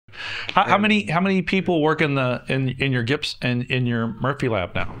How many people work in your Gibson in your Murphy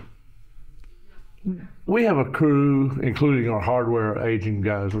lab now? We have a crew, including our hardware aging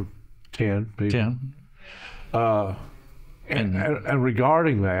guys, of 10 people. 10. And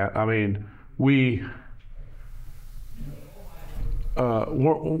regarding that, I mean, we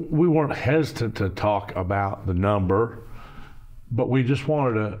weren't hesitant to talk about the number, but we just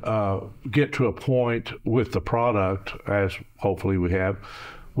wanted to get to a point with the product, as hopefully we have,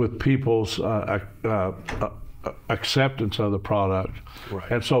 with people's acceptance of the product.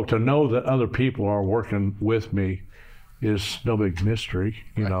 Right. And so to know that other people are working with me is no big mystery,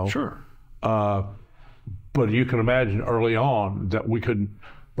 you know. Sure. But you can imagine early on that we couldn't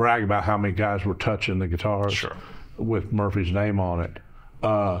brag about how many guys were touching the guitars. Sure. With Murphy's name on it.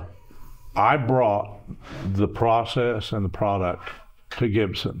 I brought the process and the product to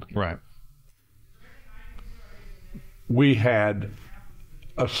Gibson. Right. We had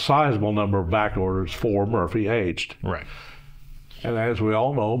a sizable number of back orders for Murphy Aged. Right. And as we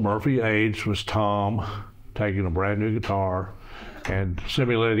all know, Murphy Aged was Tom taking a brand new guitar and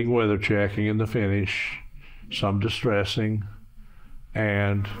simulating weather checking in the finish, some distressing,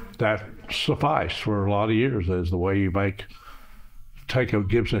 and that sufficed for a lot of years as the way you take a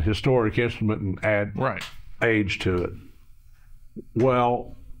Gibson historic instrument and add age to it.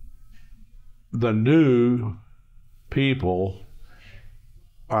 Well, the new people,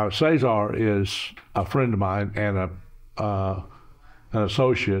 Cesar is a friend of mine and an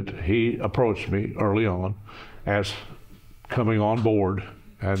associate. He approached me early on as coming on board,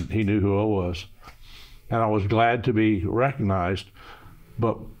 and he knew who I was. And I was glad to be recognized,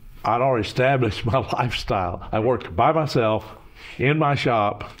 but I'd already established my lifestyle. I worked by myself in my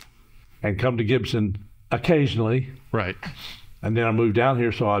shop and come to Gibson occasionally. Right. And then I moved down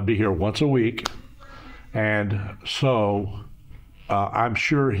here, so I'd be here once a week. And so I'm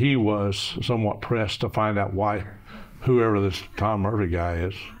sure he was somewhat pressed to find out why whoever this Tom Murphy guy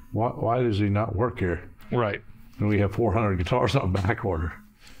is, why does he not work here? Right. And we have 400 guitars on back order.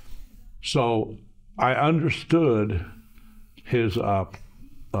 So I understood his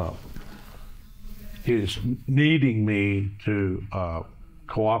needing me to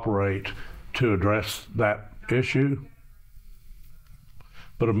cooperate to address that issue.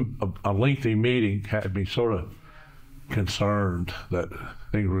 But a lengthy meeting had me sort of concerned that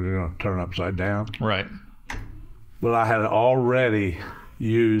things were going to turn upside down. Right. But I had already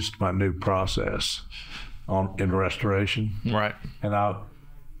used my new process in restoration. Right. And I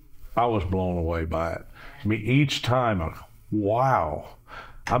was blown away by it. I mean, each time, wow,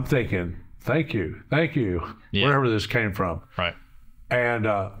 I'm thinking, thank you, yeah. wherever this came from. Right. And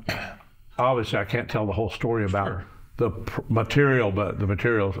obviously, I can't tell the whole story about Sure. the material, but the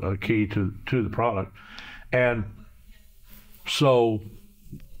material's a key to the product. And so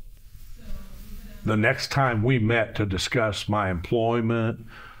the next time we met to discuss my employment,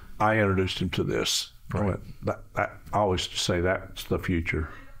 I introduced him to this. Right. I always say that's the future.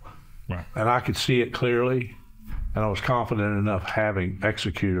 Right. And I could see it clearly, and I was confident enough having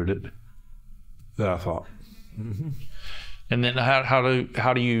executed it that I thought. Mm-hmm. And then how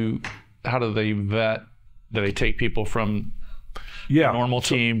do they vet? Do they take people from a normal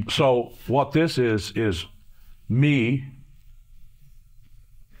team? So what this is me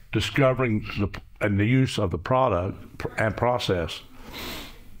discovering the use of the product and process,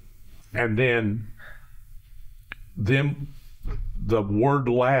 and then the word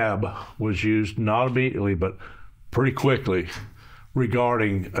lab was used not immediately but pretty quickly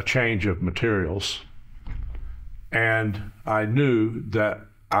regarding a change of materials. And I knew that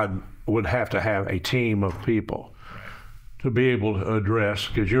I would have to have a team of people to be able to address,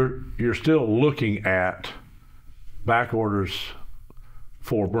 because you're still looking at back orders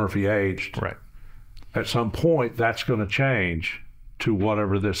for Murphy Aged. Right. At some point, that's going to change to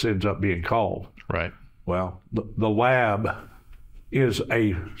whatever this ends up being called. Right. Well, the lab is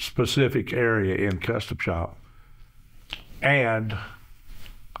a specific area in Custom Shop. And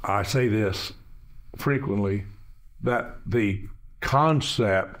I say this frequently, that the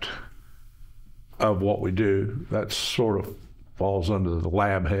concept of what we do, that sort of falls under the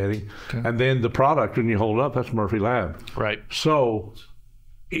lab heading. Okay. And then the product, when you hold it up, that's Murphy Lab. Right. So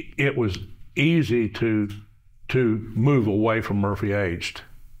it was easy to move away from Murphy Aged.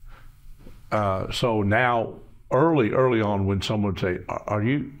 So now, early on, when someone would say, "Are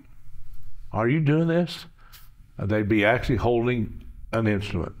you doing this?" They'd be actually holding an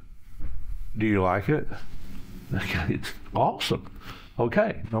instrument. Do you like it? Okay, it's awesome.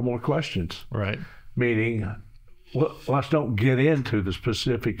 Okay, no more questions. Right. Meaning, let's don't get into the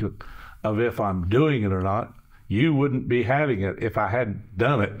specific of if I'm doing it or not. You wouldn't be having it if I hadn't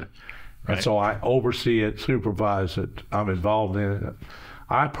done it. And so I oversee it, supervise it. I'm involved in it.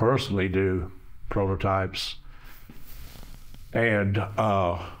 I personally do prototypes and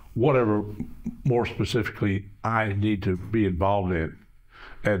whatever more specifically I need to be involved in.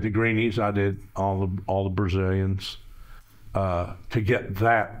 At the Greenies, I did all the Brazilians to get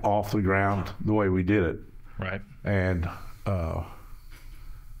that off the ground the way we did it. Right. And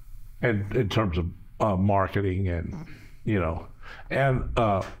in terms of marketing and, you know, and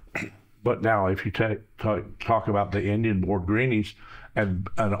but now if you talk about the Indian board Greenies and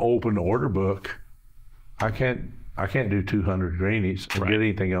an open order book, I can't do 200 Greenies and get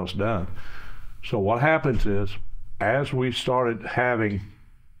anything else done. So what happens is, as we started having,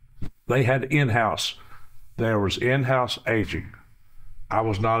 they had in-house, there was in-house aging. I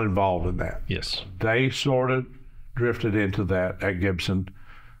was not involved in that. Yes. They sort of drifted into that at Gibson.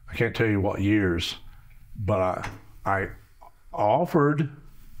 I can't tell you what years, but I offered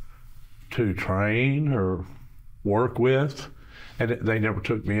to train or work with, and they never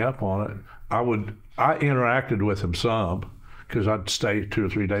took me up on it. I interacted with them some, because I'd stay 2 or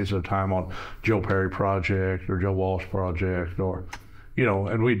 3 days at a time on Joe Perry project or Joe Walsh project, or, you know,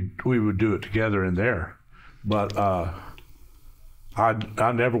 and we would do it together in there. But I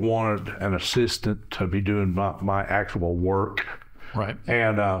never wanted an assistant to be doing my actual work. Right.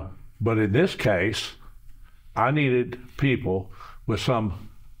 And but in this case, I needed people with some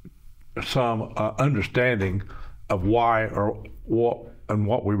understanding of why or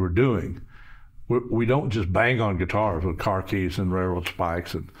what we were doing. We don't just bang on guitars with car keys and railroad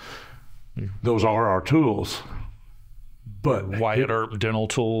spikes, and those are our tools. But Wyatt Earp dental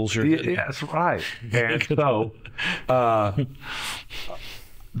tools. That's right. And so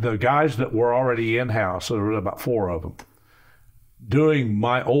the guys that were already in-house, there were about 4 of them, doing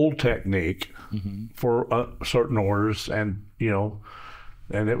my old technique for certain orders, and, you know,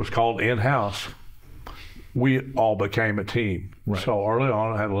 and it was called in-house. We all became a team. Right. So early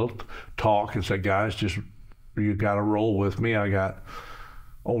on, I had a little talk and said, guys, you got to roll with me. I got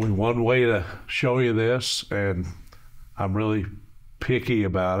only one way to show you this, and I'm really picky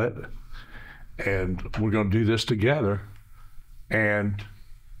about it, and we're going to do this together. And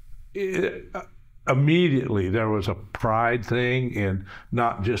immediately there was a pride thing in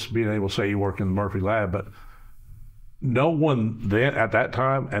not just being able to say you work in the Murphy lab, but no one then at that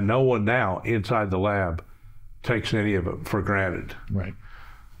time and no one now inside the lab takes any of it for granted. Right.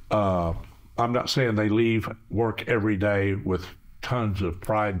 I'm not saying they leave work every day with tons of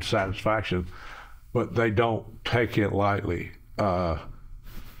pride and satisfaction, but they don't take it lightly. There's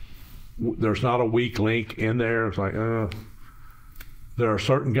not a weak link in there. It's like, there are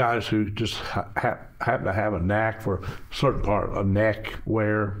certain guys who just happen to have a knack for a certain part of neck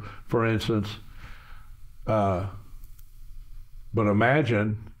wear, for instance. But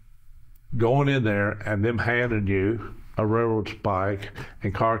imagine going in there and them handing you a railroad spike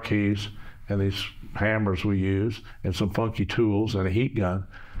and car keys and these hammers we use and some funky tools and a heat gun,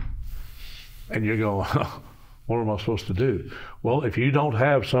 and you're going, what am I supposed to do? Well, if you don't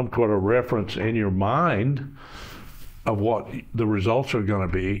have some sort of reference in your mind of what the results are going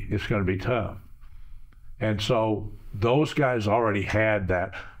to be, it's going to be tough. And so those guys already had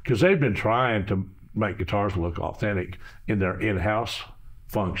that, because they've been trying to make guitars look authentic in their in-house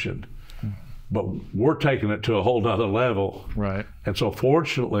function. But we're taking it to a whole nother level. Right. And so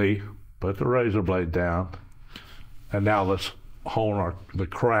fortunately, put the razor blade down, and now let's hone the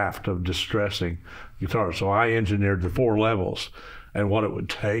craft of distressing guitars. So I engineered the 4 levels and what it would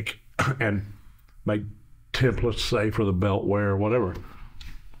take, and make templates, say, for the belt wear or whatever.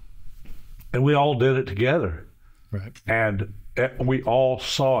 And we all did it together. Right. And we all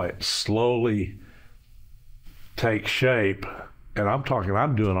saw it slowly take shape. And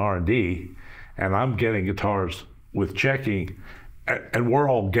I'm doing R&D, and I'm getting guitars with checking, and we're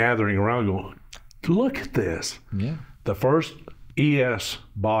all gathering around going, look at this. Yeah. The first ES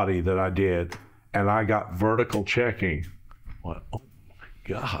body that I did, and I got vertical checking. What? Oh my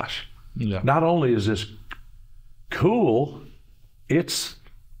gosh. Yeah. Not only is this cool, it's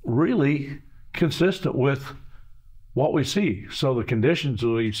really consistent with what we see. So the conditions that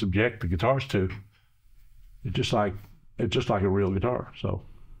we subject the guitars to, it's just like a real guitar. So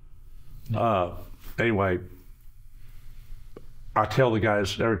anyway, I tell the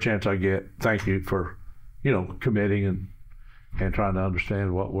guys every chance I get, thank you for, you know, committing and trying to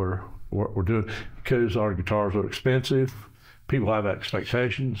understand what we're doing, because our guitars are expensive. People have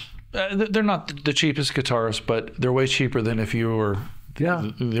expectations. They're not the cheapest guitars, but they're way cheaper than if you were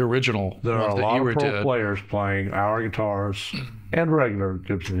the original. There are a lot of pro players playing our guitars and regular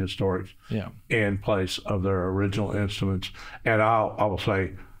Gibson Historics in place of their original instruments. And I will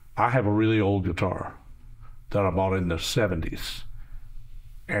say, I have a really old guitar that I bought in the 70s,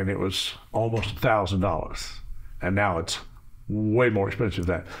 and it was almost $1,000, and now it's way more expensive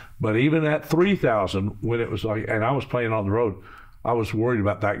than that. But even at $3,000, when it was like, and I was playing on the road, I was worried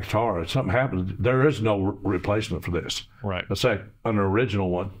about that guitar. If something happened, there is no replacement for this. Right. Let's say an original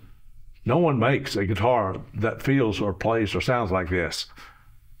one. No one makes a guitar that feels or plays or sounds like this.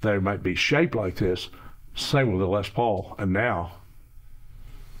 They might be shaped like this. Same with the Les Paul. And now,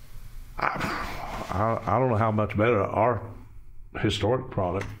 I don't know how much better our historic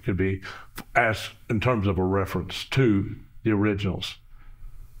product could be, as in terms of a reference to the originals.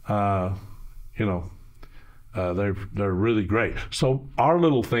 They're really great. So our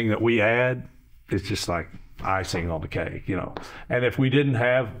little thing that we add is just like icing on the cake, And if we didn't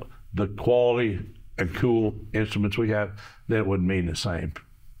have the quality and cool instruments we have, then it wouldn't mean the same.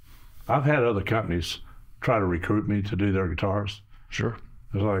 I've had other companies try to recruit me to do their guitars. Sure.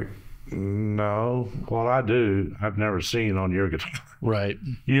 It's like, no, what I do, I've never seen on your guitar. Right.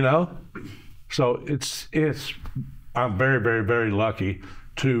 So I'm very, very, very lucky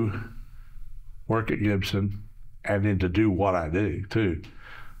to work at Gibson and then to do what I do too.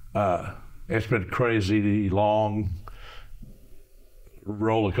 It's been a crazy, long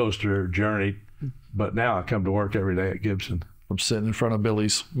roller coaster journey, but now I come to work every day at Gibson. From sitting in front of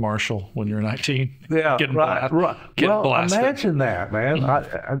Billy's Marshall when you're 19. Yeah, getting right. Getting blasted. Imagine that, man.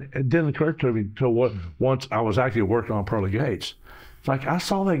 It didn't occur to me until once I was actually working on Pearly Gates. It's like I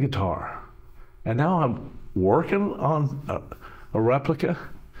saw that guitar, and now I'm working on a replica,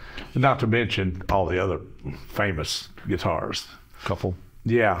 not to mention all the other famous guitars. Couple.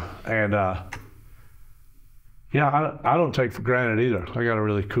 Yeah, and I don't take for granted either. I got a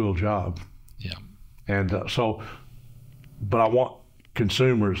really cool job. Yeah. And but I want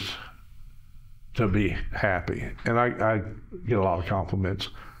consumers to be happy. And I get a lot of compliments.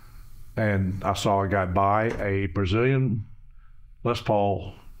 And I saw a guy buy a Brazilian Les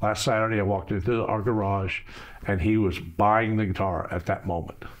Paul last Saturday. I walked into our garage, and he was buying the guitar at that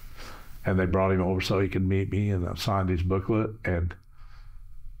moment. And they brought him over so he could meet me, and I signed his booklet. And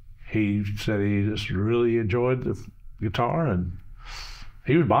he said he just really enjoyed the guitar, and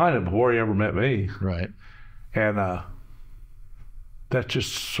he was buying it before he ever met me. Right. And that's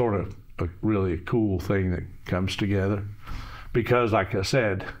just sort of a really cool thing that comes together, because like I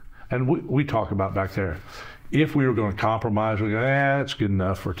said, and we talk about back there, if we were going to compromise, we go, it's good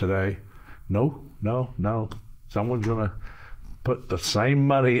enough for today. No. Someone's going to put the same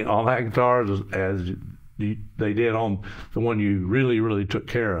money on that guitar as they did on the one you really, really took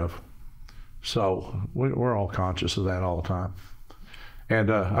care of. So we're all conscious of that all the time. And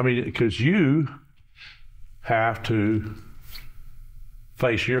because you have to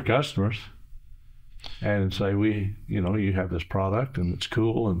face your customers and say, you have this product and it's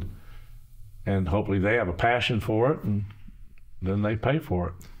cool, and hopefully they have a passion for it, and then they pay for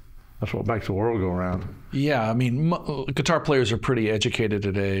it. That's what makes the world go around. Yeah, guitar players are pretty educated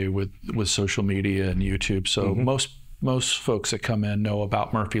today with social media and YouTube. So most folks that come in know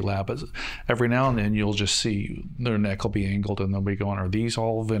about Murphy Lab. But every now and then you'll just see their neck will be angled, and they'll be going, "Are these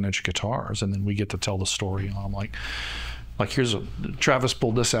all vintage guitars?" And then we get to tell the story. And I'm like here's Travis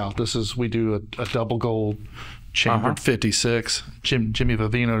pulled this out. We do a double gold chambered 56. Jimmy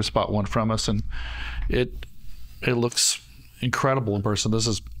Vivino just bought one from us, and it looks incredible in person. This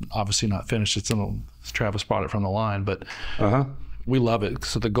is obviously not finished. Travis bought it from the line, but we love it.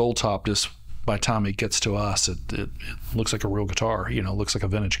 So the gold top, just by the time it gets to us, it looks like a real guitar. It looks like a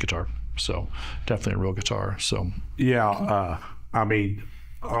vintage guitar. So definitely a real guitar. So yeah,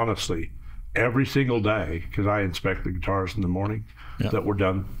 honestly, every single day, because I inspect the guitars in the morning that were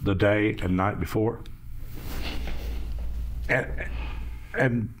done the day and night before,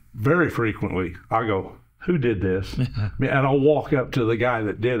 and very frequently I go, who did this? And I'll walk up to the guy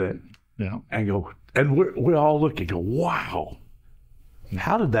that did it and go, and we all look and go, wow,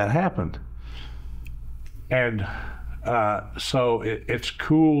 how did that happen? And so it's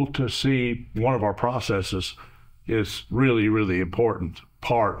cool to see one of our processes is really, really important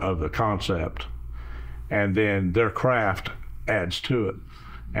part of the concept, and then their craft adds to it,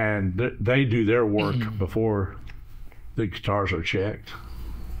 and they do their work before the guitars are checked,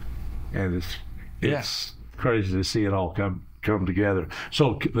 and it's crazy to see it all come together.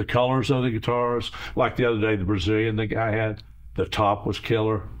 So the colors of the guitars, like the other day, the Brazilian the guy had, the top was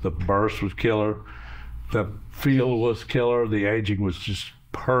killer, the burst was killer, the feel was killer, the aging was just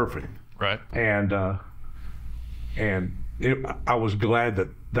perfect. Right. And I was glad that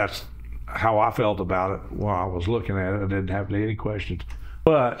that's how I felt about it while I was looking at it. I didn't have any questions.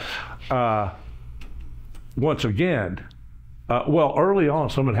 But once again, Well, early on,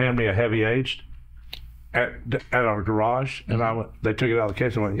 someone handed me a heavy aged at our garage, and they took it out of the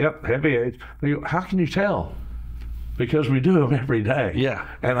case and went, "Yep, heavy aged." They go, "How can you tell?" Because we do them every day. Yeah.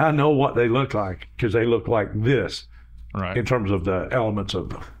 And I know what they look like because they look like this, Right. in terms of the elements of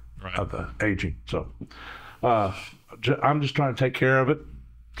the aging. So I'm just trying to take care of it,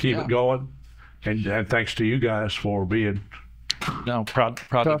 keep it going, and thanks to you guys for being. No, proud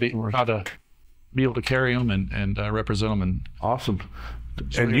to be able to carry them and represent them. And awesome.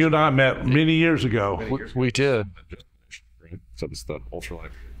 And you and I met many years ago. We did. So it's the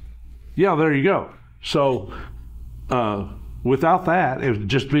ultralight. Yeah, there you go. So without that, it would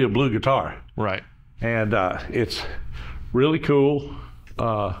just be a blue guitar. Right. And it's really cool.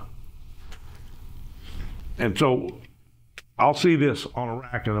 And so I'll see this on a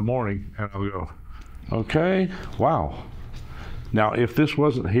rack in the morning and I'll go, okay, wow. Now, if this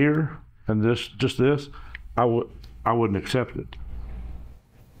wasn't here and just this, I wouldn't accept it.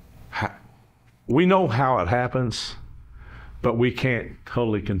 We know how it happens, but we can't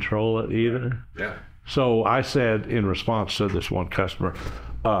totally control it either. Yeah. So I said in response to this one customer,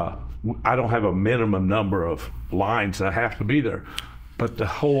 I don't have a minimum number of lines that have to be there, but the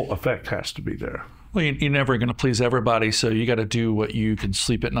whole effect has to be there. Well, you're never going to please everybody, so you got to do what you can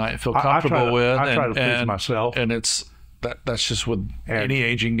sleep at night, feel comfortable with. I try to please myself, and that's just with any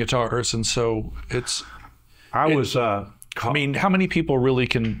aging guitars, and so it's. I mean, how many people really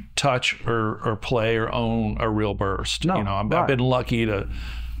can touch or play or own a real burst? No, you know, I've been lucky to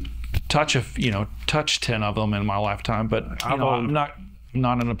touch 10 of them in my lifetime, but I'm not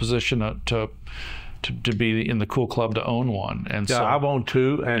in a position to be in the cool club to own one. And so I've owned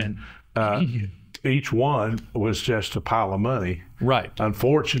 2, and each one was just a pile of money. Right.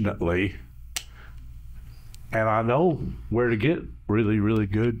 Unfortunately, and I know where to get really, really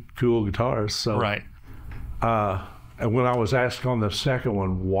good, cool guitars. So right. And when I was asked on the second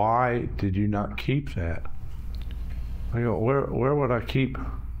one, why did you not keep that? I go, where would I keep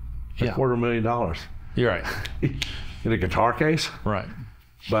 $250,000? You're right. In a guitar case? Right.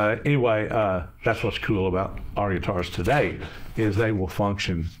 But anyway, that's what's cool about our guitars today, is they will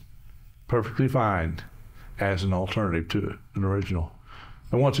function perfectly fine as an alternative to an original.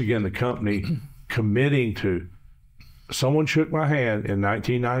 And once again, the company committing to. Someone shook my hand in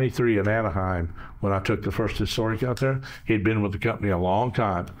 1993 in Anaheim when I took the first historic out there. He'd been with the company a long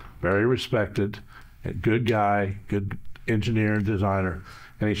time, very respected, a good guy, good engineer and designer.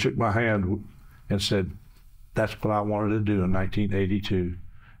 And he shook my hand and said, "That's what I wanted to do in 1982."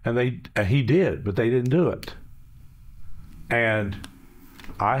 And he did, but they didn't do it. And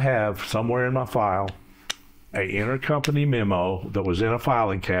I have somewhere in my file an intercompany memo that was in a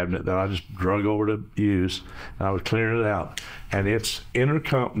filing cabinet that I just drug over to use, and I was clearing it out. And it's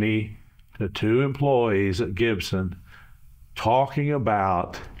intercompany to 2 employees at Gibson talking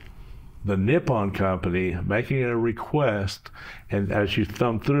about the Nippon company making a request. And as you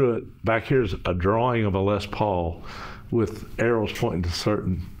thumb through it, back here's a drawing of a Les Paul with arrows pointing to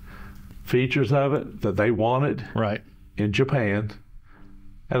certain features of it that they wanted in Japan.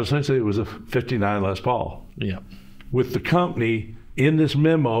 And essentially it was a 59 Les Paul. Yeah. With the company in this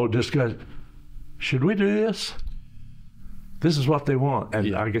memo discussed, should we do this? This is what they want.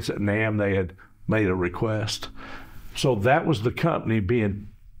 And I guess at NAMM they had made a request. So that was the company being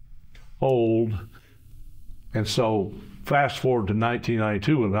old. And so fast forward to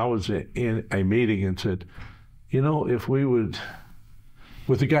 1992 when I was in a meeting and said, you know, if we would,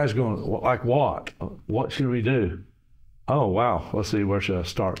 with the guys going, like what? What should we do? Oh, wow, let's see, where should I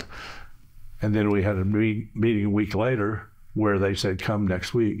start? And then we had a meeting a week later where they said, come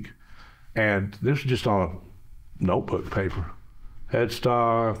next week. And this was just on a notebook paper.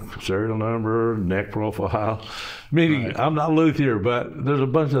 Headstock, serial number, neck profile. Meaning, I'm not luthier, but there's a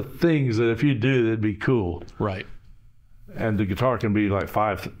bunch of things that if you do, that'd be cool. Right. And the guitar can be like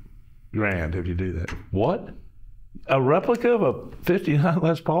 $5,000 if you do that. What? A replica of a 59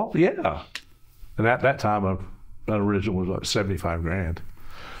 Les Paul? Yeah. And at that time, an original was like $75,000.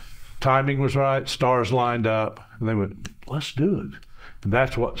 Timing was right, stars lined up, and they went, let's do it. And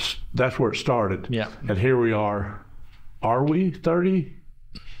that's where it started. Yeah. And here we are. Are we 30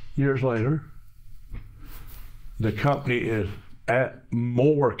 years later? The company is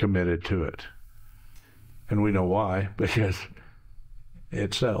more committed to it. And we know why, because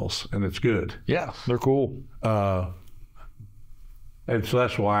it sells and it's good. Yeah, they're cool. And so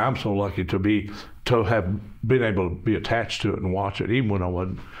that's why I'm so lucky to have been able to be attached to it and watch it. Even when I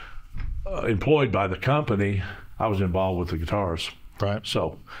wasn't employed by the company, I was involved with the guitars. Right.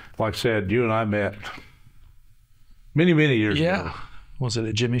 So, like I said, you and I met many, many years ago. Was it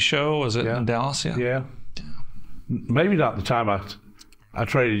a Jimmy show? Was it in Dallas? Yeah. maybe not the time I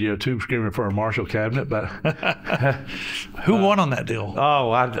traded you a tube screamer for a Marshall cabinet, but Who won on that deal?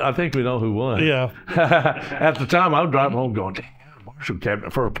 I think we know who won. Yeah. At the time, I was driving home going, "Dang, a Marshall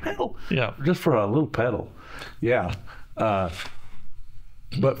cabinet for a pedal." Yeah. Just for a little pedal. Yeah.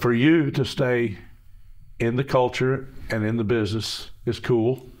 But for you to stay in the culture and in the business is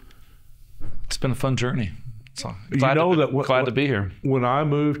cool. It's been a fun journey. So Glad to be here. When I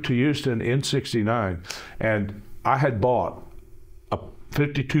moved to Houston in '69, and I had bought a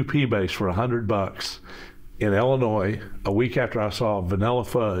 52P bass for $100 in Illinois a week after I saw Vanilla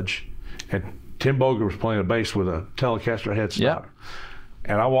Fudge, and Tim Boger was playing a bass with a Telecaster headstock. Yeah.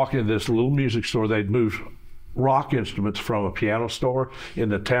 And I walked into this little music store. They'd moved rock instruments from a piano store in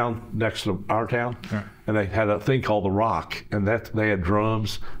the town next to our town, right. And they had a thing called the Rock, and they had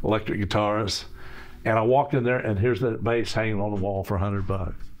drums, electric guitars, and I walked in there, and here's that bass hanging on the wall for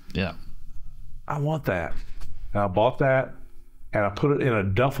 $100. Yeah, I want that, and I bought that, and I put it in a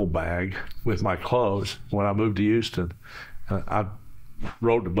duffel bag with my clothes when I moved to Houston. And I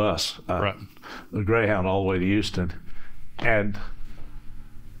rode the bus, right. the Greyhound, all the way to Houston, and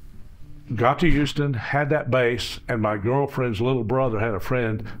got to Houston, had that bass, and my girlfriend's little brother had a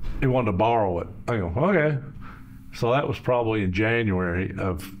friend who wanted to borrow it. I go, okay. So that was probably in January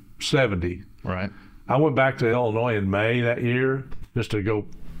of '70. Right. I went back to Illinois in May that year just to go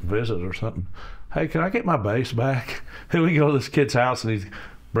visit or something. Hey, can I get my bass back? And we go to this kid's house, and he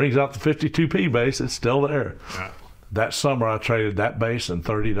brings out the 52P bass. It's still there. Right. That summer, I traded that bass and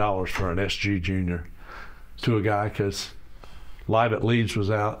 $30 for an SG Junior to a guy because Live at Leeds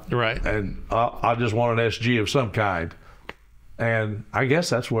was out, right? And I just wanted an SG of some kind, and I guess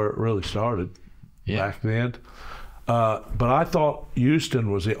that's where it really started back then. But I thought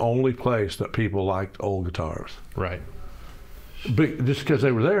Houston was the only place that people liked old guitars, right? Just because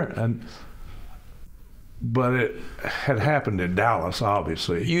they were there, but it had happened in Dallas,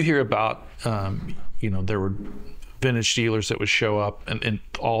 obviously. You hear about, there were vintage dealers that would show up and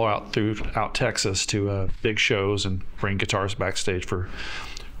all throughout Texas to big shows and bring guitars backstage for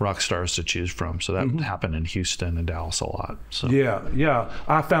rock stars to choose from. So that happened in Houston and Dallas a lot. So yeah.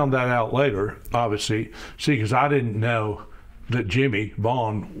 I found that out later, obviously. See, because I didn't know that Jimmy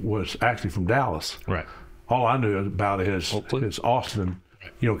Vaughn was actually from Dallas. Right. All I knew about his Austin,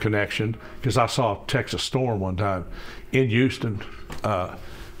 connection, because I saw Texas Storm one time in Houston,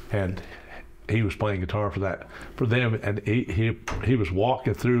 and he was playing guitar for them, and he was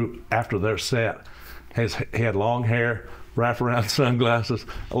walking through after their set. He had long hair, wraparound sunglasses,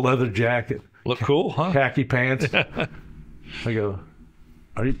 a leather jacket. Look cool, huh? Khaki pants. I go,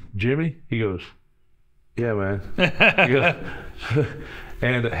 "Are you Jimmy?" He goes, "Yeah, man."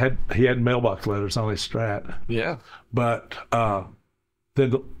 And he had mailbox letters on his Strat. Yeah. But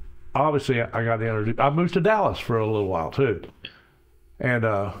then obviously I got introduced. I moved to Dallas for a little while too, and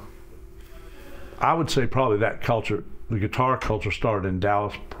I would say probably that culture, the guitar culture, started in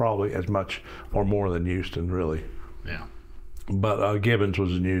Dallas probably as much or more than Houston, really. Yeah. But Gibbons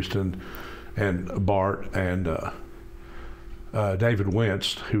was in Houston, and Bart and David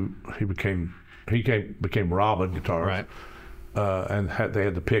Wentz, who became Robin Guitars, right? And they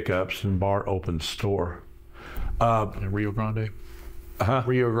had the pickups, and Bart opened the store. Rio Grande.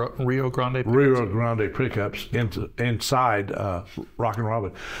 Rio Grande pickups inside Rockin'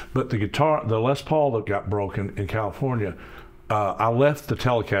 Robin. But the Les Paul that got broken in California, I left the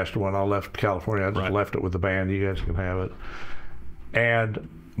Telecaster when I left California. I just left it with the band. You guys can have it. And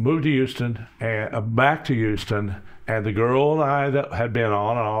moved to Houston, and back to Houston. And the girl and I that had been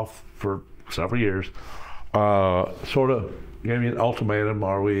on and off for several years sort of gave me an ultimatum.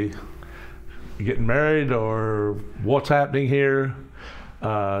 Are we getting married, or what's happening here?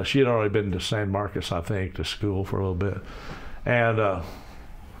 She had already been to San Marcos, I think, to school for a little bit. And I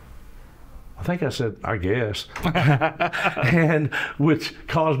think I said, I guess. And which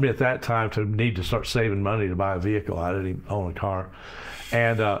caused me at that time to need to start saving money to buy a vehicle. I didn't even own a car.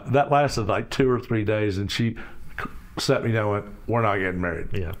 And that lasted like 2 or 3 days, and she sat me down and went, "We're not getting married.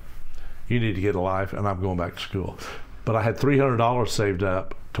 Yeah. You need to get a life, and I'm going back to school." But I had $300 saved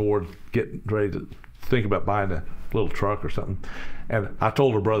up toward getting ready to think about buying a little truck or something. And I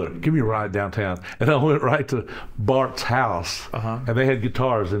told her brother, "Give me a ride downtown." And I went right to Bart's house, and they had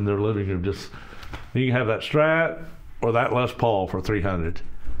guitars in their living room. Just, you can have that Strat or that Les Paul for $300.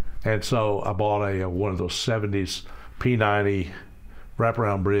 And so I bought one of those 70s P90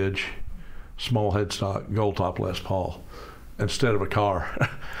 wraparound bridge, small headstock, gold top Les Paul instead of a car.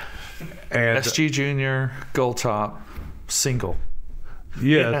 And SG Junior, gold top, single.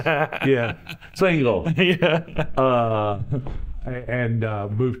 Yeah, single. Yeah. And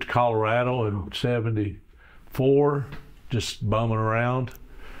moved to Colorado in '74 4, just bumming around,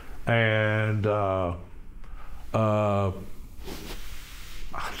 and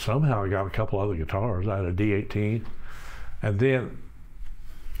somehow I got a couple other guitars. I had a D18, and then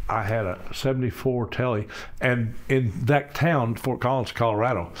I had a 74 Tele, and in that town, Fort Collins,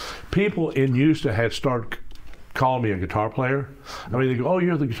 Colorado, people in Houston had started calling me a guitar player. I mean, they go, "Oh,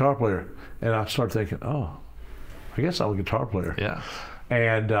 you're the guitar player," and I started thinking, "Oh, I guess I'm a guitar player." Yeah.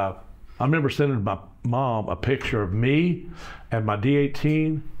 And I remember sending my mom a picture of me and my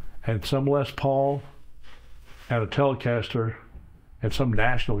D18 and some Les Paul and a Telecaster and some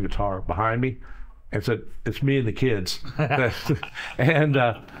National guitar behind me, and said, "It's me and the kids."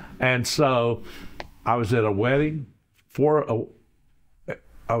 and so I was at a wedding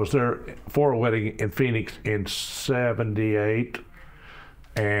I was there for a wedding in Phoenix in '78,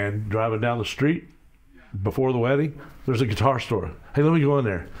 and driving down the street before the wedding, there's a guitar store. Hey, let me go in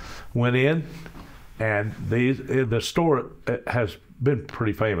there. Went in, and the store has been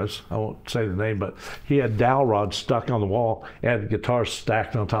pretty famous. I won't say the name, but he had dowel rods stuck on the wall and guitars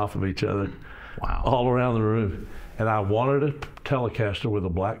stacked on top of each other. Wow. All around the room. And I wanted a Telecaster with a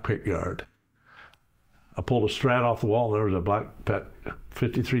black pickguard. I pulled a Strat off the wall, and there was a black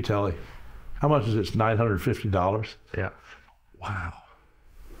 53 Tele. How much is this? $950? Yeah. Wow.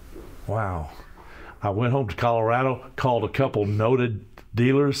 Wow. I went home to Colorado, called a couple noted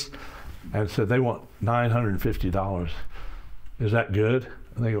dealers, and said they want $950. Is that good?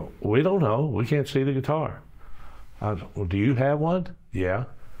 And they go, "We don't know. We can't see the guitar." I said, "Well, do you have one?" "Yeah.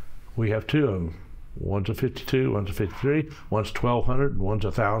 We have 2 of them. One's a 52, one's a 53, one's 1,200, and one's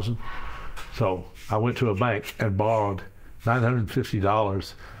 1,000. So I went to a bank and borrowed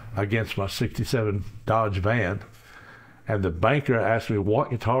 $950 against my '67 Dodge van. And the banker asked me what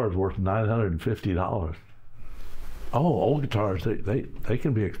guitar is worth $950. Oh, old guitars, they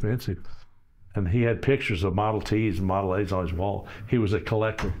can be expensive. And he had pictures of Model Ts and Model As on his wall. He was a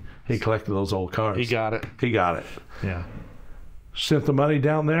collector. He collected those old cars. He got it. He got it. Yeah. Sent the money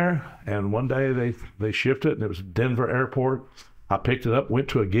down there, and one day they shipped it, and it was Denver Airport. I picked it up, went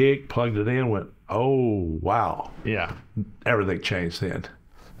to a gig, plugged it in, went, "Oh, wow." Yeah. Everything changed then.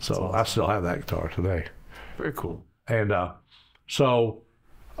 So awesome. I still have that guitar today. Very cool. And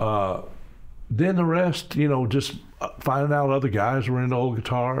then the rest, just finding out other guys were into old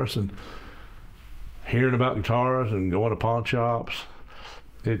guitars and hearing about guitars and going to pawn shops.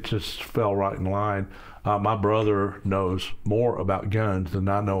 It just fell right in line. My brother knows more about guns than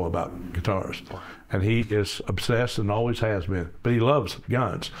I know about guitars. And he is obsessed and always has been. But he loves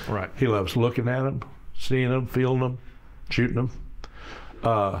guns. Right. He loves looking at them, seeing them, feeling them, shooting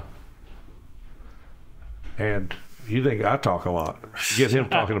them. And you think I talk a lot. Get him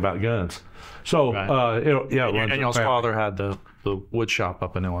talking about guns. So, Right. yeah. And y'all's father had the wood shop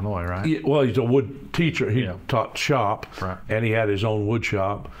up in Illinois, right? Yeah, well, he's a wood teacher. He Yeah. taught shop, Right. and he had his own wood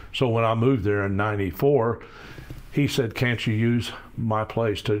shop. So when I moved there in '94, he said, "Can't you use my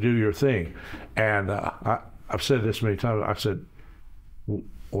place to do your thing?" And I've said this many times. I said,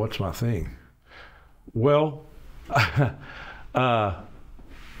 "What's my thing?" Well, I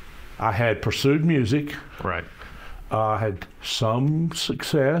had pursued music. Right. I had some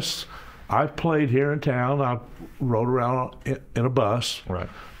success. I played here in town. I rode around in a bus Right.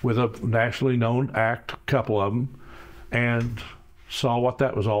 with a nationally known act, a couple of them, and saw what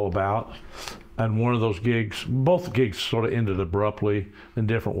that was all about. And one of those gigs, both gigs sort of ended abruptly in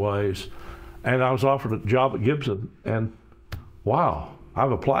different ways. And I was offered a job at Gibson, and wow,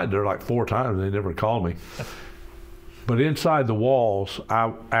 I've applied there like 4 times and they never called me. But inside the walls,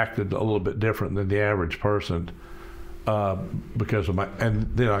 I acted a little bit different than the average person. Because of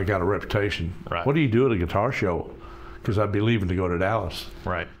and then I got a reputation. Right. What do you do at a guitar show? Because I'd be leaving to go to Dallas.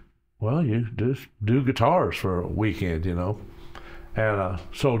 Right. Well, you just do guitars for a weekend, And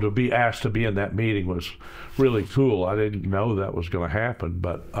so to be asked to be in that meeting was really cool. I didn't know that was going to happen,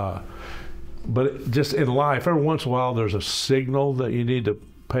 but just in life, every once in a while, there's a signal that you need to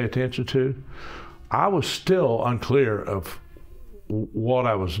pay attention to. I was still unclear of what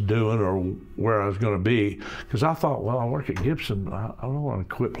I was doing or where I was going to be, because I thought, well, I work at Gibson. I don't want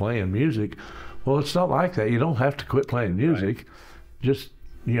to quit playing music. Well, it's not like that. You don't have to quit playing music. Right. Just,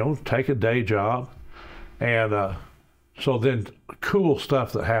 take a day job. And so then cool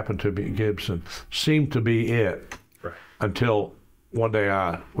stuff that happened to me at Gibson seemed to be it. Right. Until one day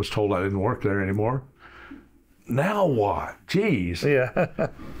I was told I didn't work there anymore. Now what? Geez. Yeah.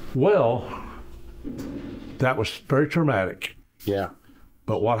 Well, that was very traumatic. Yeah.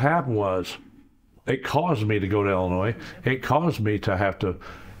 But what happened was, it caused me to go to Illinois. It caused me to have to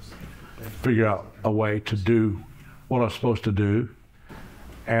figure out a way to do what I was supposed to do.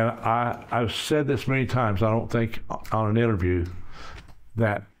 And I've said this many times, I don't think on an interview,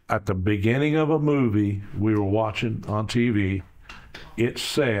 that at the beginning of a movie we were watching on TV, it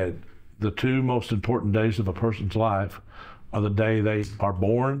said the two most important days of a person's life are the day they are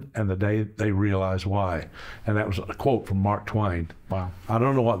born and the day they realize why. And that was a quote from Mark Twain. Wow. I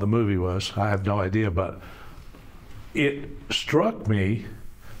don't know what the movie was. I have no idea, but it struck me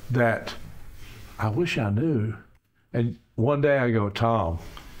that I wish I knew. And one day I go, Tom,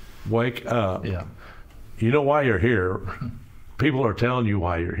 wake up. Yeah. You know why you're here. People are telling you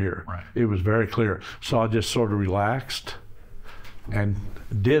why you're here. Right. It was very clear. So I just sort of relaxed and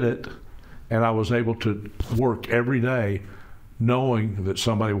did it. And I was able to work every day knowing that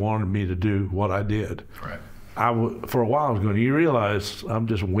somebody wanted me to do what I did. Right. For a while I was going, you realize I'm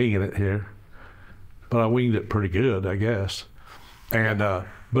just winging it here. But I winged it pretty good, I guess. And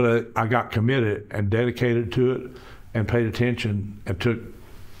but I got committed and dedicated to it and paid attention and took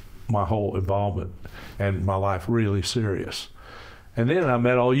my whole involvement and my life really serious. And then I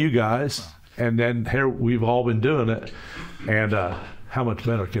met all you guys, and then here we've all been doing it. And how much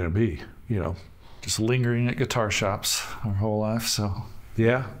better can it be, you know? Just lingering at guitar shops our whole life, so.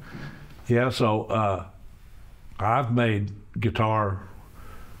 Yeah. So I've made guitar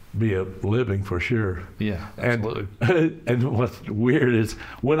be a living for sure. Yeah, absolutely. And what's weird is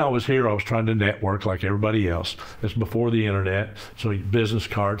when I was here, I was trying to network like everybody else. It's before the internet, so business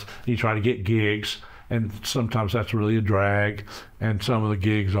cards. You try to get gigs, and sometimes that's really a drag, and some of the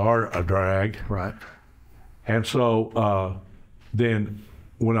gigs are a drag. Right. And so then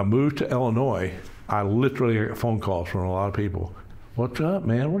when I moved to Illinois, I literally got phone calls from a lot of people. What's up,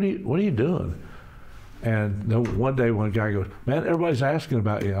 man? What are you doing? And then one day one guy goes, man, everybody's asking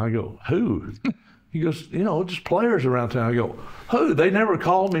about you. I go, who? He goes, you know, just players around town. I go, who? They never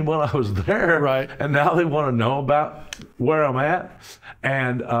called me when I was there. Right. And now they want to know about where I'm at.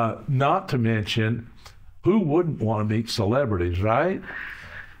 And not to mention, who wouldn't want to meet celebrities, right?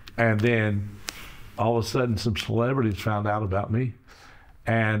 And then all of a sudden some celebrities found out about me.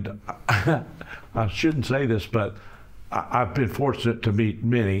 And I shouldn't say this, but I've been fortunate to meet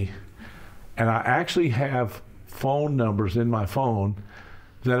many. And I actually have phone numbers in my phone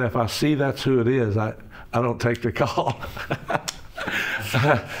that if I see that's who it is, I don't take the call.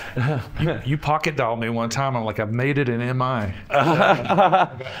 You pocket dialed me one time. I'm like, I've made it in MI.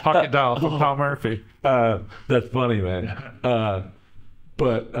 Pocket dial from Tom Murphy. That's funny, man.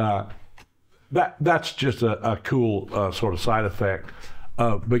 But that's just a cool sort of side effect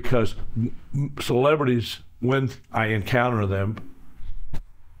because celebrities, when I encounter them,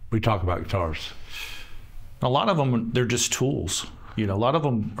 we talk about guitars. A lot of them, they're just tools. You know, a lot of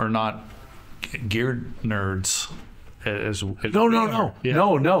them are not gear nerds. No. Yeah.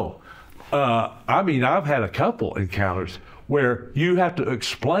 No. I mean, I've had a couple encounters where you have to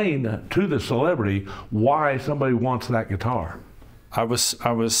explain to the celebrity why somebody wants that guitar. I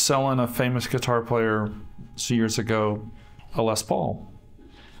was selling a famous guitar player some years ago, a Les Paul,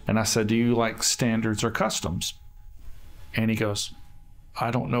 and I said, "Do you like standards or customs?" And he goes,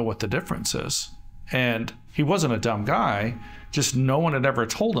 "I don't know what the difference is." And he wasn't a dumb guy, just no one had ever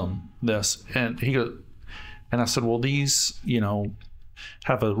told him this. And he goes, and I said, "Well, these, you know,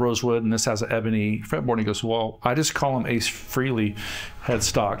 have a rosewood and this has an ebony fretboard." And he goes, "Well, I just call them Ace Frehley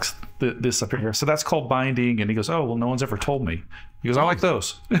headstocks, this up here. So that's called binding." And he goes, "Oh, well, no one's ever told me." He goes, "I like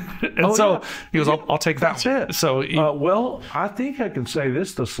those." And he goes, I'll take that. That's it. So, well, I think I can say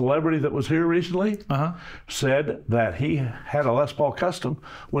this. The celebrity that was here recently said that he had a Les Paul Custom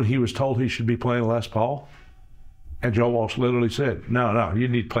when he was told he should be playing Les Paul. And Joe Walsh literally said, no, you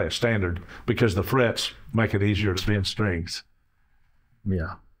need to play a standard because the frets make it easier to bend strings.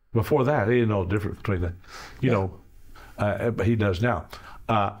 yeah. Before that, he didn't know the difference between the, you know, but he does now.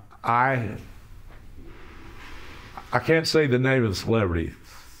 I can't say the name of the celebrity,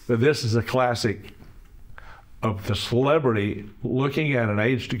 but this is a classic of the celebrity looking at an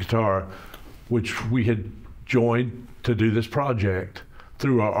aged guitar, which we had joined to do this project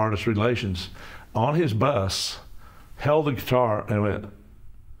through our artist relations, on his bus, held the guitar and went,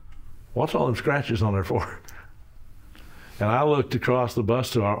 "What's all them scratches on there for?" And I looked across the bus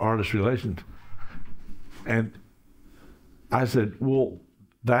to our artist relations and I said, "Well,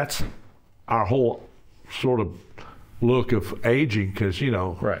 that's our whole sort of look of aging, because, you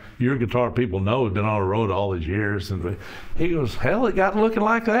know, right, your guitar people know has been on the road all these years." And he goes, "Hell, it got looking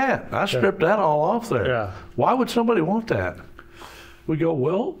like that. I stripped that all off there. Yeah. Why would somebody want that?" We go,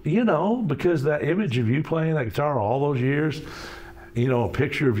 "Well, you know, because that image of you playing that guitar all those years, you know, a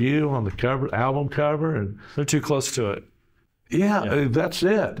picture of you on the cover, album cover, and They're too close to it. yeah. That's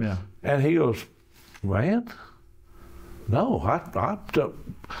it." Yeah. And he goes, "Man, No,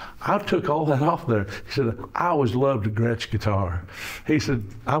 I took all that off there. He said, I always loved a Gretsch guitar. He said,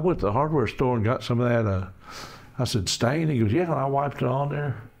 I went to the hardware store and got some of that. I said, stain? He goes, yeah, and I wiped it on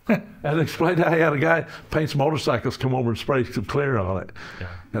there. And explained how he had a guy paints motorcycles come over and spray some clear on it. Yeah.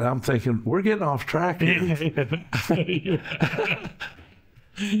 And I'm thinking, we're getting off track here.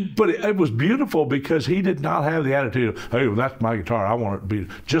 But it was beautiful because he did not have the attitude of, hey, well, that's my guitar. I want it to be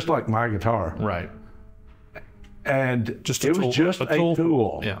just like my guitar. Right. And it was just a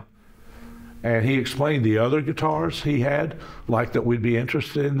tool. Yeah. And he explained the other guitars he had, like that we'd be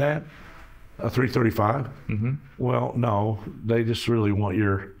interested in that. A 335? Mm-hmm. Well, no, they just really want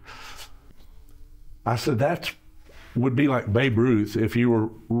your... I said, that would be like Babe Ruth if you were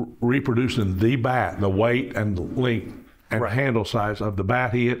reproducing the bat, the weight and the length and handle size of the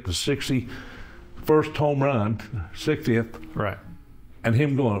bat he hit the 61st home run, 60th. Right. And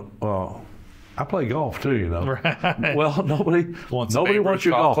him going, I play golf too, you know. Right. Well, nobody wants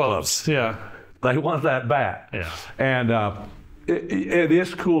your golf clubs. Yeah. They want that bat. Yeah. And it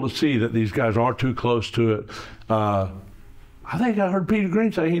is cool to see that these guys are too close to it. I think I heard Peter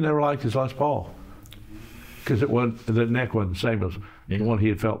Green say he never liked his Les Paul because the neck wasn't the same as the one he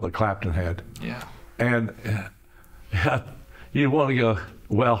had felt that Clapton had. Yeah. And you want to go,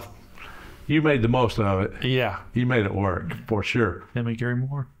 well, you made the most of it. Yeah. You made it work for sure. Him and Gary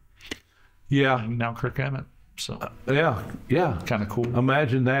Moore. Yeah. And now Kirk Hammett. So yeah. Kind of cool.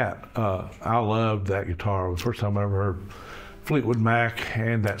 Imagine that. I loved that guitar. The first time I ever heard Fleetwood Mac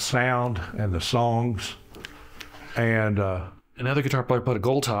and that sound and the songs. And another guitar player played a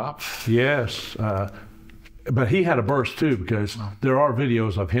gold top. Yes. But he had a burst too, because there are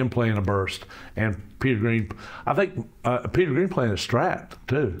videos of him playing a burst and Peter Green. I think Peter Green playing a Strat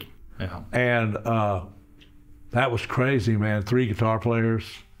too. Yeah. And that was crazy, man. 3 guitar players,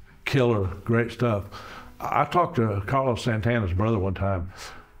 killer, great stuff. I talked to Carlos Santana's brother one time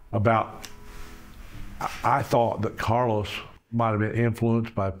about, I thought that Carlos might have been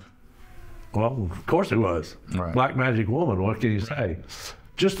influenced by, well, of course he was. Right. Black Magic Woman, what can you say?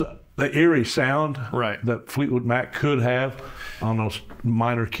 Just the eerie sound that Fleetwood Mac could have on those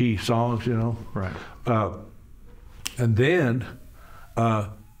minor key songs, you know. Right. And then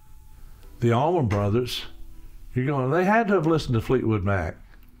the Allman Brothers, they had to have listened to Fleetwood Mac.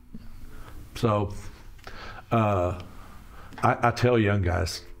 So I tell young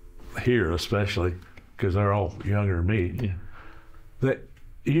guys here especially, because they're all younger than me, that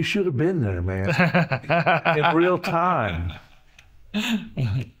you should have been there, man, in real time.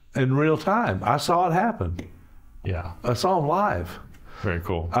 In real time. I saw it happen. Yeah. I saw them live. Very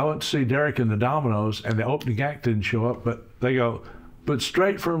cool. I went to see Derek and the Dominoes, and the opening act didn't show up, but they go, but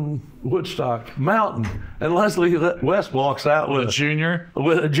straight from Woodstock, Mountain, and Leslie West walks out with a junior.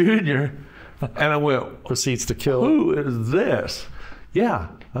 With a junior, and I went, proceeds to kill. Who is this? Yeah,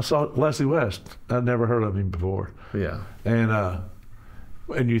 I saw Leslie West. I'd never heard of him before. Yeah.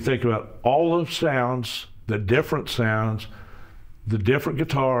 And you think about all the sounds, the different sounds, the different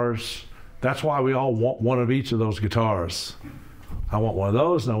guitars. That's why we all want one of each of those guitars. I want one of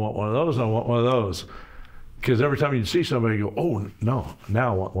those, and I want one of those, and I want one of those. Because every time you see somebody, you go, oh, no,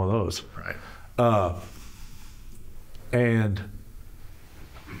 now I want one of those. Right.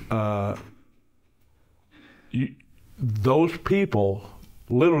 Those people,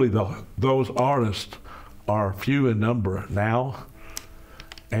 literally those artists are few in number now.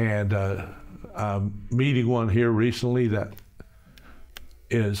 And I'm meeting one here recently that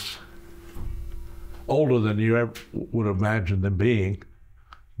is older than you ever would have imagined them being,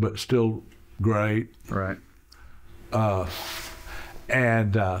 but still great. Right.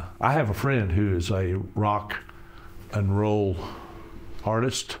 And I have a friend who is a rock and roll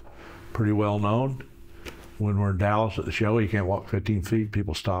artist, pretty well known. When we're in Dallas at the show, he can't walk 15 feet.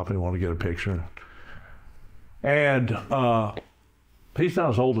 People stop and want to get a picture. And he's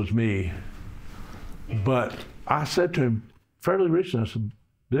not as old as me, but I said to him fairly recently, I said,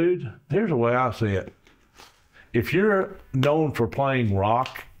 dude, here's the way I see it. If you're known for playing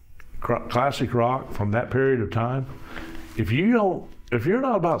rock, classic rock from that period of time, if you're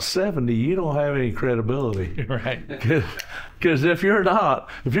not about 70, you don't have any credibility. Right. Because if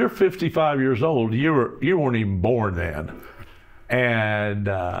you're 55 years old, you weren't even born then. And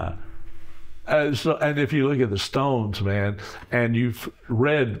if you look at the Stones, man, and you've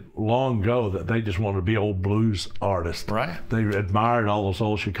read long ago that they just wanted to be old blues artists. Right. They admired all those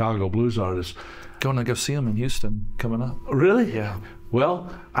old Chicago blues artists. Going to go see them in Houston coming up. Really? Yeah.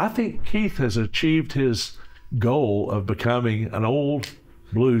 Well, I think Keith has achieved his goal of becoming an old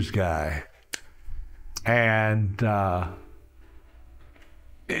blues guy. And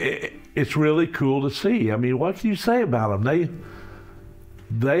it's really cool to see. I mean, what can you say about them?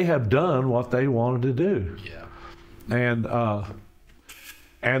 They have done what they wanted to do. Yeah.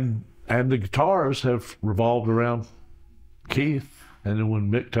 And the guitars have revolved around Keith. And then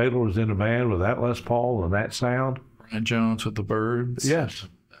when Mick Taylor was in the band with that Les Paul and that sound. Brian Jones with the Birds. Yes.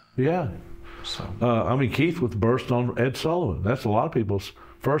 Yeah. So. I mean, Keith with Burst on Ed Sullivan. That's a lot of people's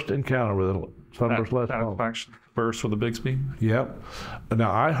first encounter with a Sunburst Les Paul. Burst with a Bixby. Yep.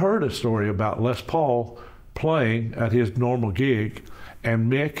 Now, I heard a story about Les Paul playing at his normal gig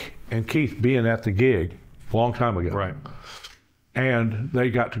and Mick and Keith being at the gig a long time ago. Right. And they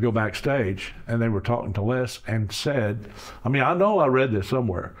got to go backstage, and they were talking to Les and said, I mean, I know I read this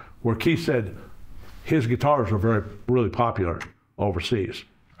somewhere, where Keith said his guitars were really popular overseas.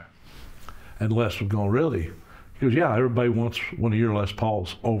 Right. And Les was going, really? He goes, yeah, everybody wants one of your Les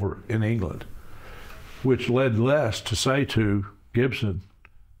Pauls over in England, which led Les to say to Gibson,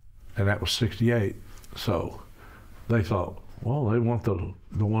 and that was 68. So they thought, well, they want the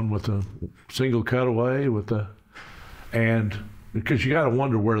one with the single cutaway with the, and because you got to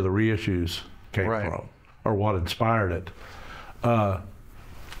wonder where the reissues came from or what inspired it.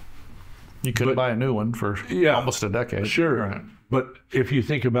 You couldn't buy a new one for almost a decade. Sure. Right. But if you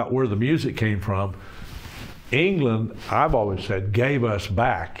think about where the music came from, England, I've always said, gave us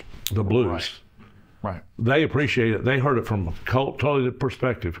back the blues. Right. They appreciate it. They heard it from a totally different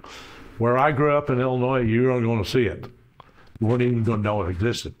perspective. Where I grew up in Illinois, you weren't going to see it. You weren't even going to know it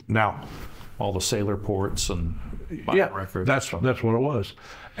existed. Now, all the Sailor Ports and records. That's what it was.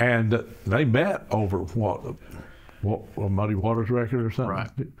 And they met over what a Muddy Waters record or something. Right.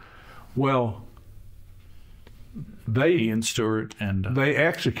 Well, Ian Stewart and they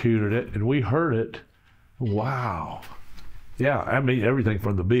executed it, and we heard it. Wow. Yeah, I mean everything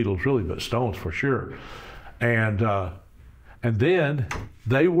from the Beatles, really, but Stones for sure. And then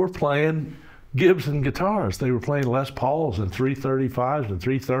they were playing Gibson guitars. They were playing Les Pauls and 335s and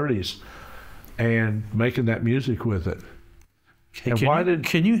 330s. And making that music with it.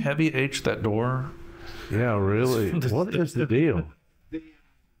 Can you heavy H that door? Yeah, really. What is the deal?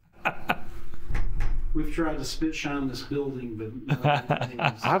 We've tried to spit shine this building,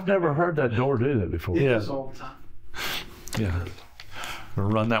 but I've never heard that door do that before. It does all the time. Yeah. We'll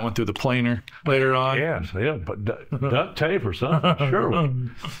run that one through the planer later on. Yes, yeah, but duct tape or something,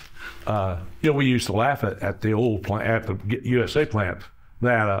 surely. We used to laugh at the old plant, at the USA plant.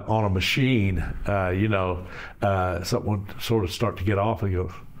 That on a machine, something would sort of start to get off and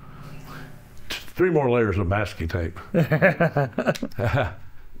go, 3 more layers of masking tape.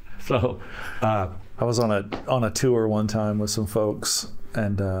 So, I was on a tour one time with some folks,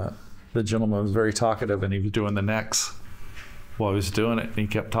 and the gentleman was very talkative, and he was doing the necks while he was doing it, and he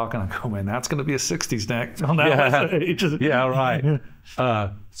kept talking. I go, man, that's going to be a 60s neck on that one. Yeah, right.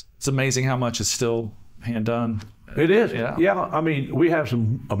 It's amazing how much is still hand done. It is. Yeah. I mean, we have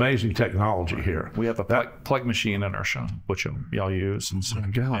some amazing technology here. We have a Plek machine in our shop, which y'all use. And so,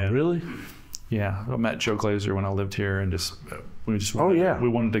 really? Yeah. I met Joe Glazer when I lived here, and we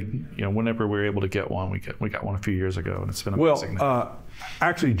wanted to, whenever we were able to get one, we got one a few years ago, and it's been amazing. Well,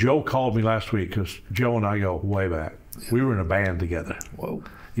 actually, Joe called me last week because Joe and I go way back. We were in a band together. Whoa.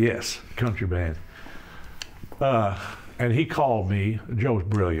 Yes, country band. And he called me. Joe's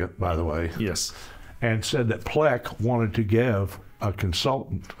brilliant, by the way. Yes. And said that Plek wanted to give a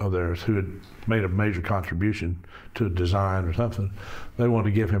consultant of theirs who had made a major contribution to design or something, they wanted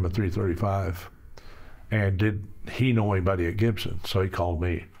to give him a 335. And did he know anybody at Gibson? So he called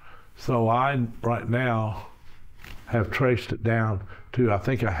me. So I, right now, have traced it down to, I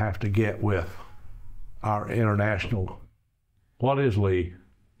think I have to get with our international, what is Lee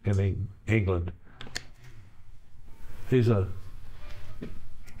in England? He's a...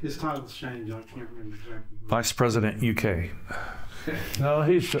 His title's changed. I can't remember exactly. Vice President UK. No,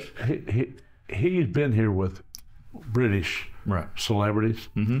 he's been here with British celebrities,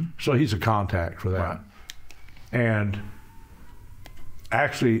 so he's a contact for that. Right. And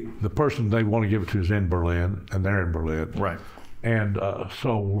actually, the person they want to give it to is in Berlin, and they're in Berlin. Right. And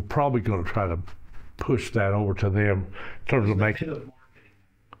so we're probably going to try to push that over to them in terms of making.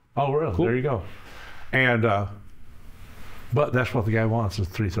 Oh, really? Cool. There you go. And but that's what the guy wants is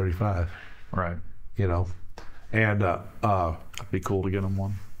 335. Right. And it'd be cool to get him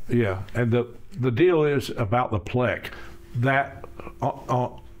one. Yeah, and the deal is about the Plek that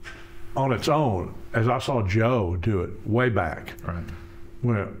on its own, as I saw Joe do it way back. Right.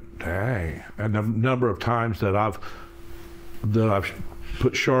 Went, dang, and the number of times that I've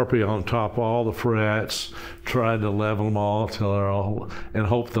put Sharpie on top of all the frets, tried to level them all till they're all, and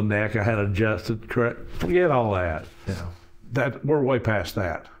hope the neck I had adjusted correct. Forget all that. Yeah. That we're way past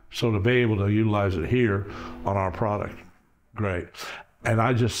that. So to be able to utilize it here on our product, great. And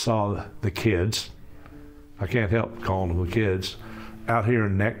I just saw the kids, I can't help calling them the kids, out here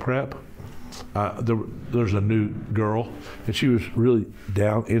in neck prep. There's a new girl, and she was really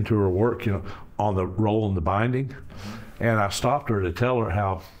down into her work, you know, on the roll and the binding. And I stopped her to tell her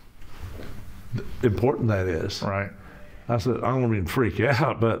how important that is. Right. I said, I don't mean to freak you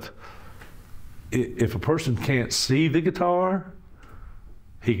out, but if a person can't see the guitar,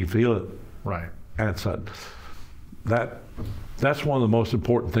 he can feel it. Right. And so that's one of the most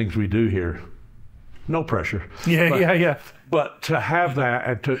important things we do here. No pressure. Yeah. But to have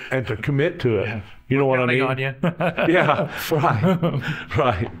that and to commit to it, Yeah. you know what I mean? On you. Yeah,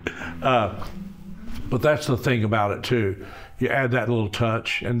 right. But that's the thing about it too. You add that little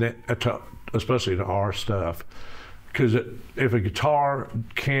touch, and then especially to our stuff, because if a guitar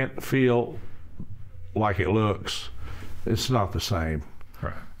can't feel like it looks, it's not the same.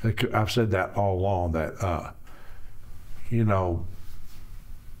 Right. I've said that all along. That you know,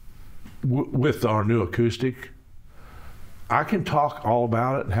 with our new acoustic, I can talk all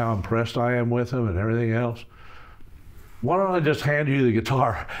about it and how impressed I am with them and everything else. Why don't I just hand you the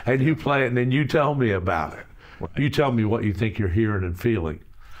guitar and you play it, and then you tell me about it? Right. You tell me what you think you're hearing and feeling.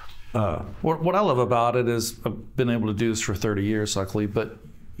 What I love about it is I've been able to do this for 30 years, luckily, but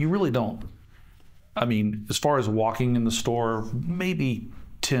you really don't. I mean, as far as walking in the store, maybe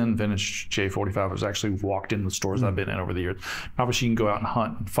 10 vintage J45s actually walked in the stores I've been in over the years. Obviously, you can go out and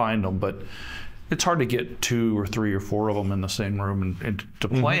hunt and find them, but it's hard to get 2 or 3 or 4 of them in the same room and to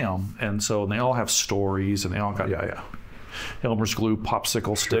play them. And so they all have stories, and they all got Elmer's glue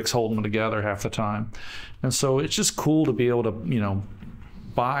popsicle sticks holding them together half the time. And so it's just cool to be able to, you know,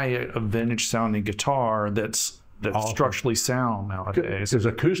 buy a vintage sounding guitar that's awesome. Structurally sound nowadays. Because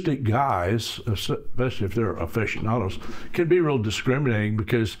acoustic guys, especially if they're aficionados, can be real discriminating,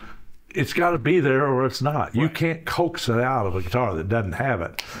 because it's got to be there or it's not. Right. You can't coax it out of a guitar that doesn't have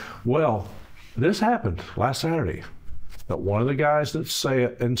it. Well, this happened last Saturday. That one of the guys that's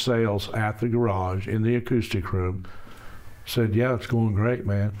in sales at the garage in the acoustic room said, yeah, it's going great,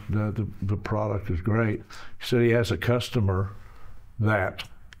 man. The product is great. He said he has a customer that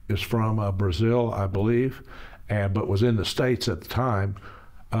is from Brazil, I believe, but was in the States at the time,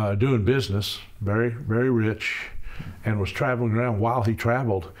 doing business, very, very rich, and was traveling around. While he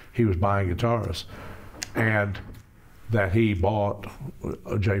traveled, he was buying guitars, and that he bought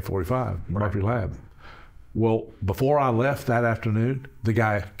a J45 Murphy Lab. Well, before I left that afternoon, the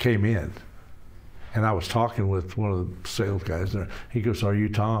guy came in, and I was talking with one of the sales guys there. He goes, "Are you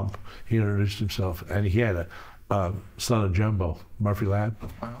Tom?" He introduced himself, and he had a Southern Jumbo Murphy Lab.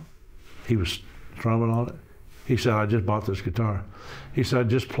 He was strumming on it. He said, "I just bought this guitar." He said, "I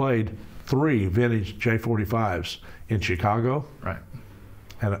just played 3 vintage J45s in Chicago." Right.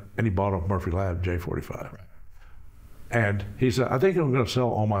 And he bought a Murphy Lab J45. Right. And he said, "I think I'm going to sell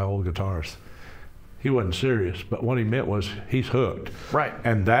all my old guitars." He wasn't serious, but what he meant was he's hooked. Right.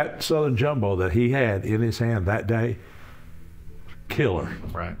 And that Southern Jumbo that he had in his hand that day, killer.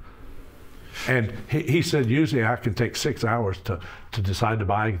 Right. And he said, usually I can take 6 hours to decide to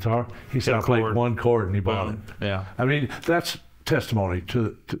buy a guitar. He said, I played 1 chord and he bought it. Yeah. I mean, that's testimony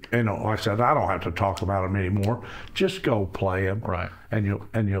to, you know, like I said, I don't have to talk about them anymore. Just go play them. Right. And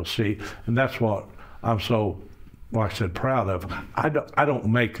you'll see. And that's what I'm so, like I said, proud of. I don't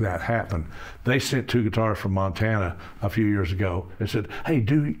make that happen. They sent 2 guitars from Montana a few years ago and said, "Hey,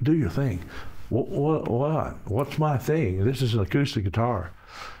 do your thing." What? What's my thing? This is an acoustic guitar.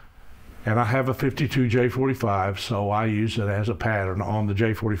 And I have a 52 J45, so I use it as a pattern on the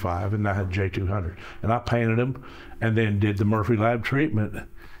J45, and I had J200. And I painted them and then did the Murphy Lab treatment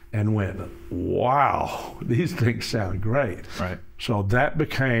and went, wow, these things sound great. Right. So that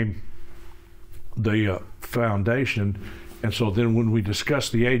became the foundation. And so then when we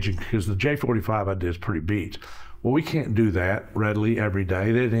discussed the aging, because the J45 I did is pretty beat. Well, we can't do that readily every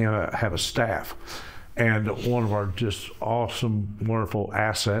day. They didn't have a staff. And one of our just awesome, wonderful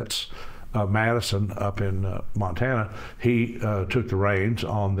assets, Madison up in Montana, he took the reins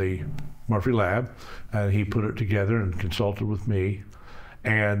on the Murphy Lab, and he put it together and consulted with me.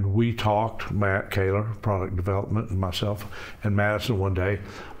 And we talked, Matt Kaler, product development, and myself and Madison one day,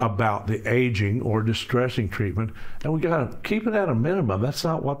 about the aging or distressing treatment. And we got to keep it at a minimum. That's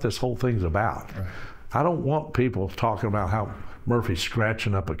not what this whole thing's about. Right. I don't want people talking about how Murphy's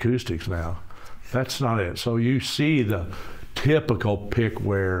scratching up acoustics now. That's not it. So you see the typical pick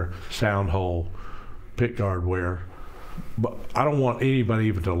wear, sound hole, pick guard wear, but I don't want anybody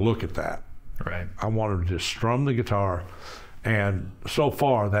even to look at that. Right. I want them to just strum the guitar, and so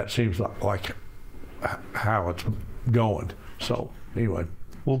far that seems like how it's going. So anyway.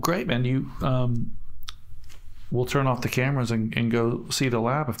 Well, great, man. We'll turn off the cameras and go see the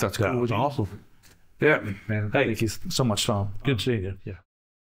lab if that's cool. That was awesome. Yeah, man. Hey. Thank you so much, Tom. Good seeing you. Yeah.